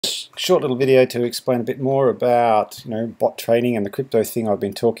short little video to explain a bit more about bot trading and the crypto thing I've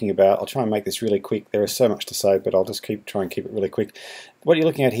been talking about. I'll try and make this really quick. There is so much to say, but I'll just try and keep it really quick. What you're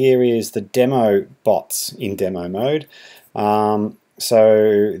looking at here is the demo bots in demo mode.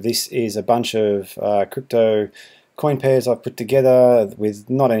 So this is a bunch of crypto coin pairs I've put together with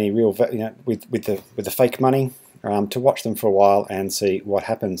not any real, with the fake money to watch them for a while and see what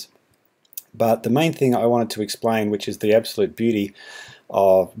happens. But the main thing I wanted to explain, which is the absolute beauty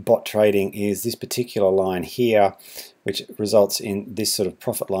of bot trading, is this particular line here, which results in this sort of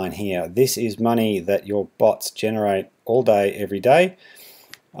profit line here. This is money that your bots generate all day, every day.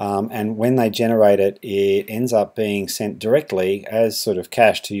 And when they generate it, it ends up being sent directly as sort of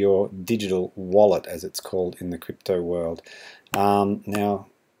cash to your digital wallet, as it's called in the crypto world. Now,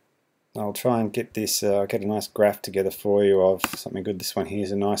 I'll try and get this, get a nice graph together for you of something good. This one here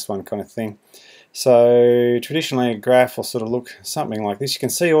is a nice one kind of thing. So traditionally a graph will sort of look something like this. You can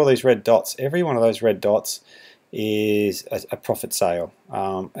see all these red dots. Every one of those red dots is a profit sale.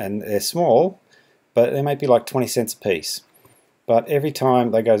 And they're small, but they may be like 20 cents a piece. But every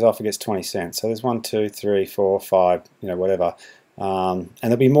time that goes off, it gets 20 cents. So there's 1, 2, 3, 4, 5, whatever. And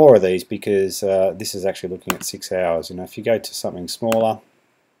there'll be more of these because this is actually looking at 6 hours. If you go to something smaller,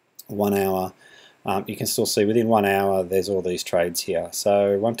 1 hour, you can still see within 1 hour there's all these trades here.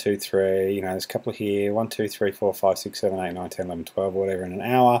 So 1, 2, 3, there's a couple here, 1, 2, 3, 4, 5, 6, 7, 8, 9, 10, 11, 12, whatever in an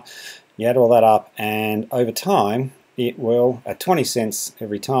hour. You add all that up, and over time it will, at 20 cents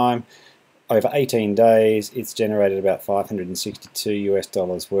every time, over 18 days, it's generated about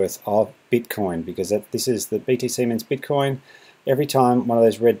 $562 worth of Bitcoin, because this is the BTC means Bitcoin. Every time one of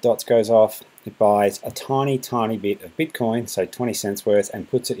those red dots goes off, it buys a tiny, tiny bit of Bitcoin, say 20 cents worth, and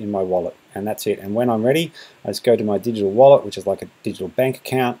puts it in my wallet, and that's it. And when I'm ready, I just go to my digital wallet, which is like a digital bank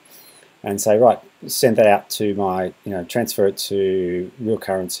account, and say, right, send that out to my, transfer it to real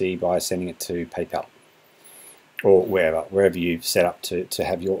currency by sending it to PayPal or wherever you've set up to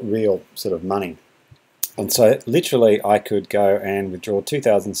have your real sort of money. And so literally I could go and withdraw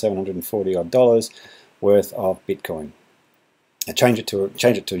 $2,740 odd worth of Bitcoin. I change it to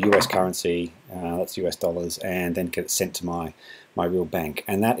US currency, that's US dollars, and then get it sent to my real bank.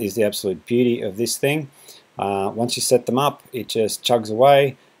 And that is the absolute beauty of this thing. Once you set them up, it just chugs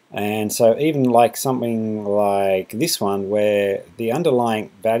away. And so even like something like this one, where the underlying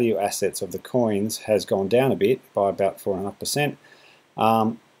value assets of the coins has gone down a bit by about 4.5%,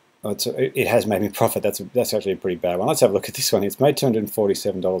 it has made me profit. That's actually a pretty bad one. Let's have a look at this one. It's made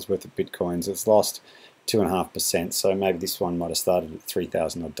 $247 worth of Bitcoins. It's lost 2.5%, so maybe this one might have started at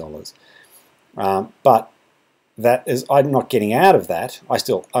 $3,000 odd. But that is, I'm not getting out of that. I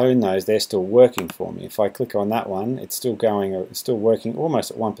still own those. They're still working for me. If I click on that one, it's still going, it's still working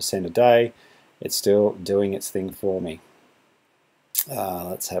almost at 1% a day. It's still doing its thing for me.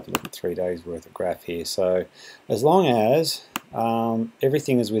 Let's have a look at 3 days worth of graph here. So as long as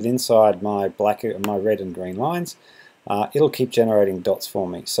everything is within inside my my red and green lines, it'll keep generating dots for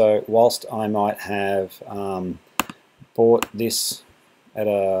me. So whilst I might have bought this at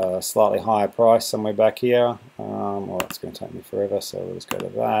a slightly higher price somewhere back here, well, it's going to take me forever, so we'll just go to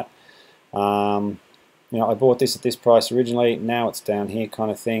that. I bought this at this price originally, now it's down here kind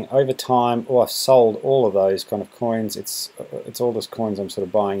of thing. Over time, I've sold all of those kind of coins. It's all those coins I'm sort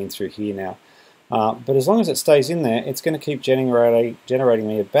of buying in through here now. But as long as it stays in there, it's going to keep generating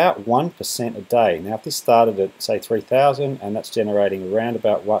me about 1% a day. Now, if this started at, say, 3,000, and that's generating around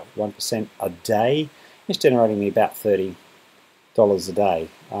about 1% a day, it's generating me about $30 a day,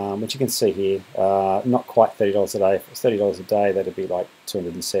 which you can see here. Not quite $30 a day. If it's $30 a day, that'd be like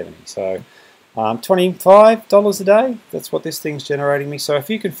 270. So $25 a day, that's what this thing's generating me. So if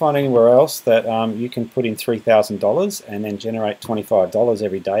you can find anywhere else that you can put in $3,000 and then generate $25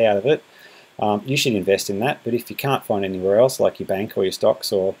 every day out of it, you should invest in that. But if you can't find anywhere else, like your bank or your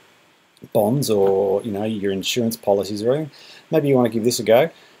stocks or bonds or your insurance policies or anything, maybe you want to give this a go.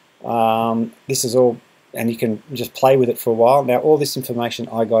 This is all, and you can just play with it for a while. Now, all this information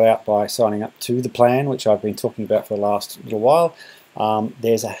I got out by signing up to the plan, which I've been talking about for the last little while.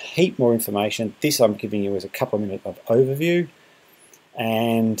 There's a heap more information. This I'm giving you is a couple of minutes of overview.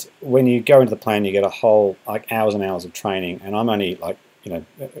 And when you go into the plan, you get a whole hours and hours of training. And I'm only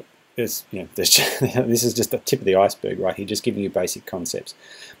this is just the tip of the iceberg right here, just giving you basic concepts.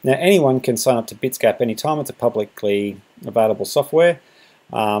 Now, anyone can sign up to BITSGAP anytime. It's a publicly available software.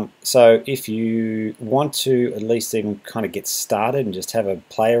 So if you want to at least even kind of get started and just have a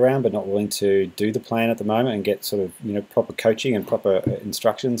play around, but not willing to do the plan at the moment and get sort of proper coaching and proper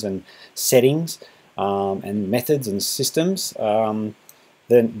instructions and settings and methods and systems,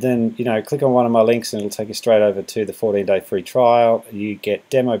 then you know, click on one of my links and it'll take you straight over to the 14-day free trial. You get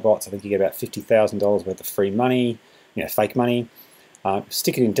demo bots. I think you get about $50,000 worth of free money, you know, fake money.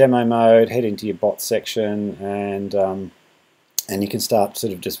 Stick it in demo mode, head into your bot section, and you can start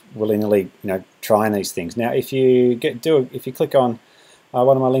sort of just willy-nilly, you know, trying these things. Now, if you click on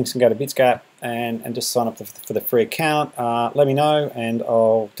one of my links and go to BITSGAP and just sign up for the free account, let me know, and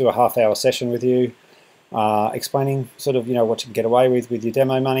I'll do a half-hour session with you, explaining sort of, you know, what you can get away with your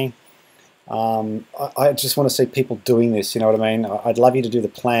demo money. I just want to see people doing this, you know what I mean? I'd love you to do the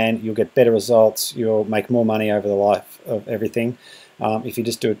plan. You'll get better results. You'll make more money over the life of everything. If you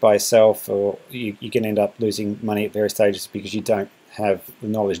just do it by yourself, or you can end up losing money at various stages because you don't have the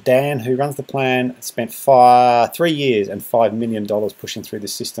knowledge. Dan, who runs the plan, spent 3 years and $5 million pushing through the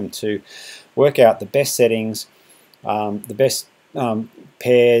system to work out the best settings, the best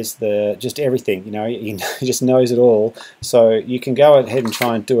pairs, just everything. You know, he just knows it all. So you can go ahead and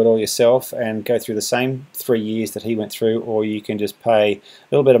try and do it all yourself and go through the same 3 years that he went through, or you can just pay a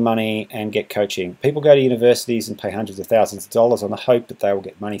little bit of money and get coaching. People go to universities and pay hundreds of thousands of dollars on the hope that they will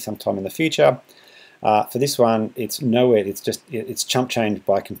get money sometime in the future. For this one, it's nowhere. It's chump change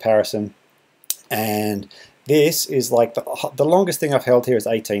by comparison. And this is like the longest thing I've held here is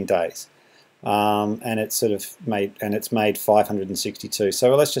 18 days. And it's made 562.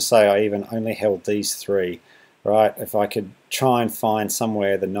 So let's just say I even only held these three, right? If I could try and find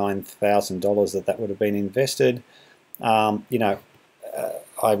somewhere the $9,000 that would have been invested, you know,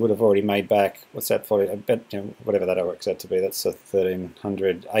 I would have already made back, what's that for? I bet, you know, whatever that works out to be, that's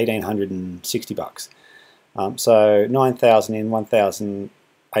 $1,860. So 9,000 in,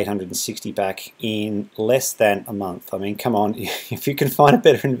 1,860 back in less than a month. I mean, come on, if you can find a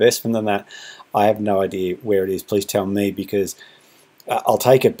better investment than that, I have no idea where it is. Please tell me, because I'll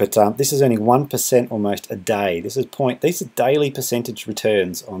take it. But this is earning 1% almost a day. These are daily percentage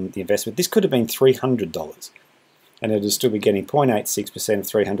returns on the investment. This could have been $300, and it would still be getting 0.86% of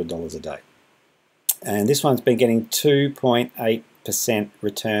 $300 a day. And this one's been getting 2.8%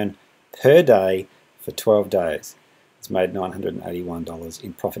 return per day for 12 days. It's made $981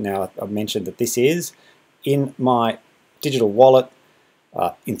 in profit. Now, I've mentioned that this is in my digital wallet.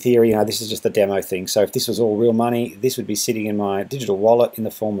 In theory, you know, this is just the demo thing. So if this was all real money, this would be sitting in my digital wallet in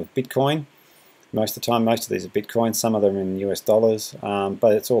the form of Bitcoin. Most of the time, most of these are Bitcoin, some of them in US dollars,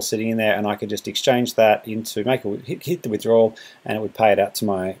 but it's all sitting in there, and I could just exchange that into, hit the withdrawal, and it would pay it out to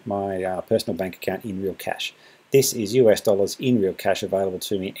my personal bank account in real cash. This is US dollars in real cash available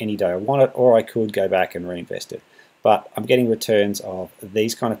to me any day I want it, or I could go back and reinvest it. But I'm getting returns of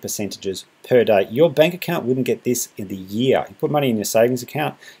these kind of percentages per day. Your bank account wouldn't get this in the year. You put money in your savings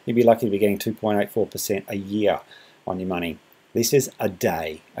account, you'd be lucky to be getting 2.84% a year on your money. This is a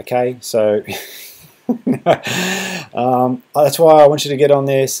day, okay? So that's why I want you to get on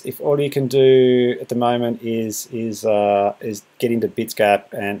this. If all you can do at the moment is get into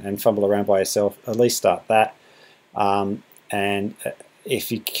BITSGAP and fumble around by yourself, at least start that.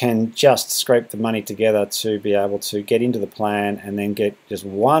 If you can just scrape the money together to be able to get into the plan and then get just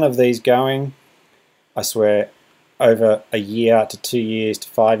one of these going, I swear, over a year to 2 years to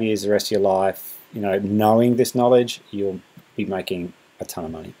 5 years, the rest of your life, you know, knowing this knowledge, you'll be making a ton of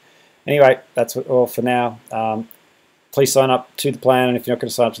money. Anyway, that's all for now. Please sign up to the plan, and if you're not going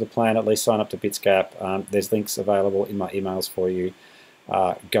to sign up to the plan, at least sign up to BITSGAP. There's links available in my emails for you.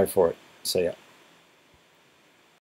 Go for it. See ya.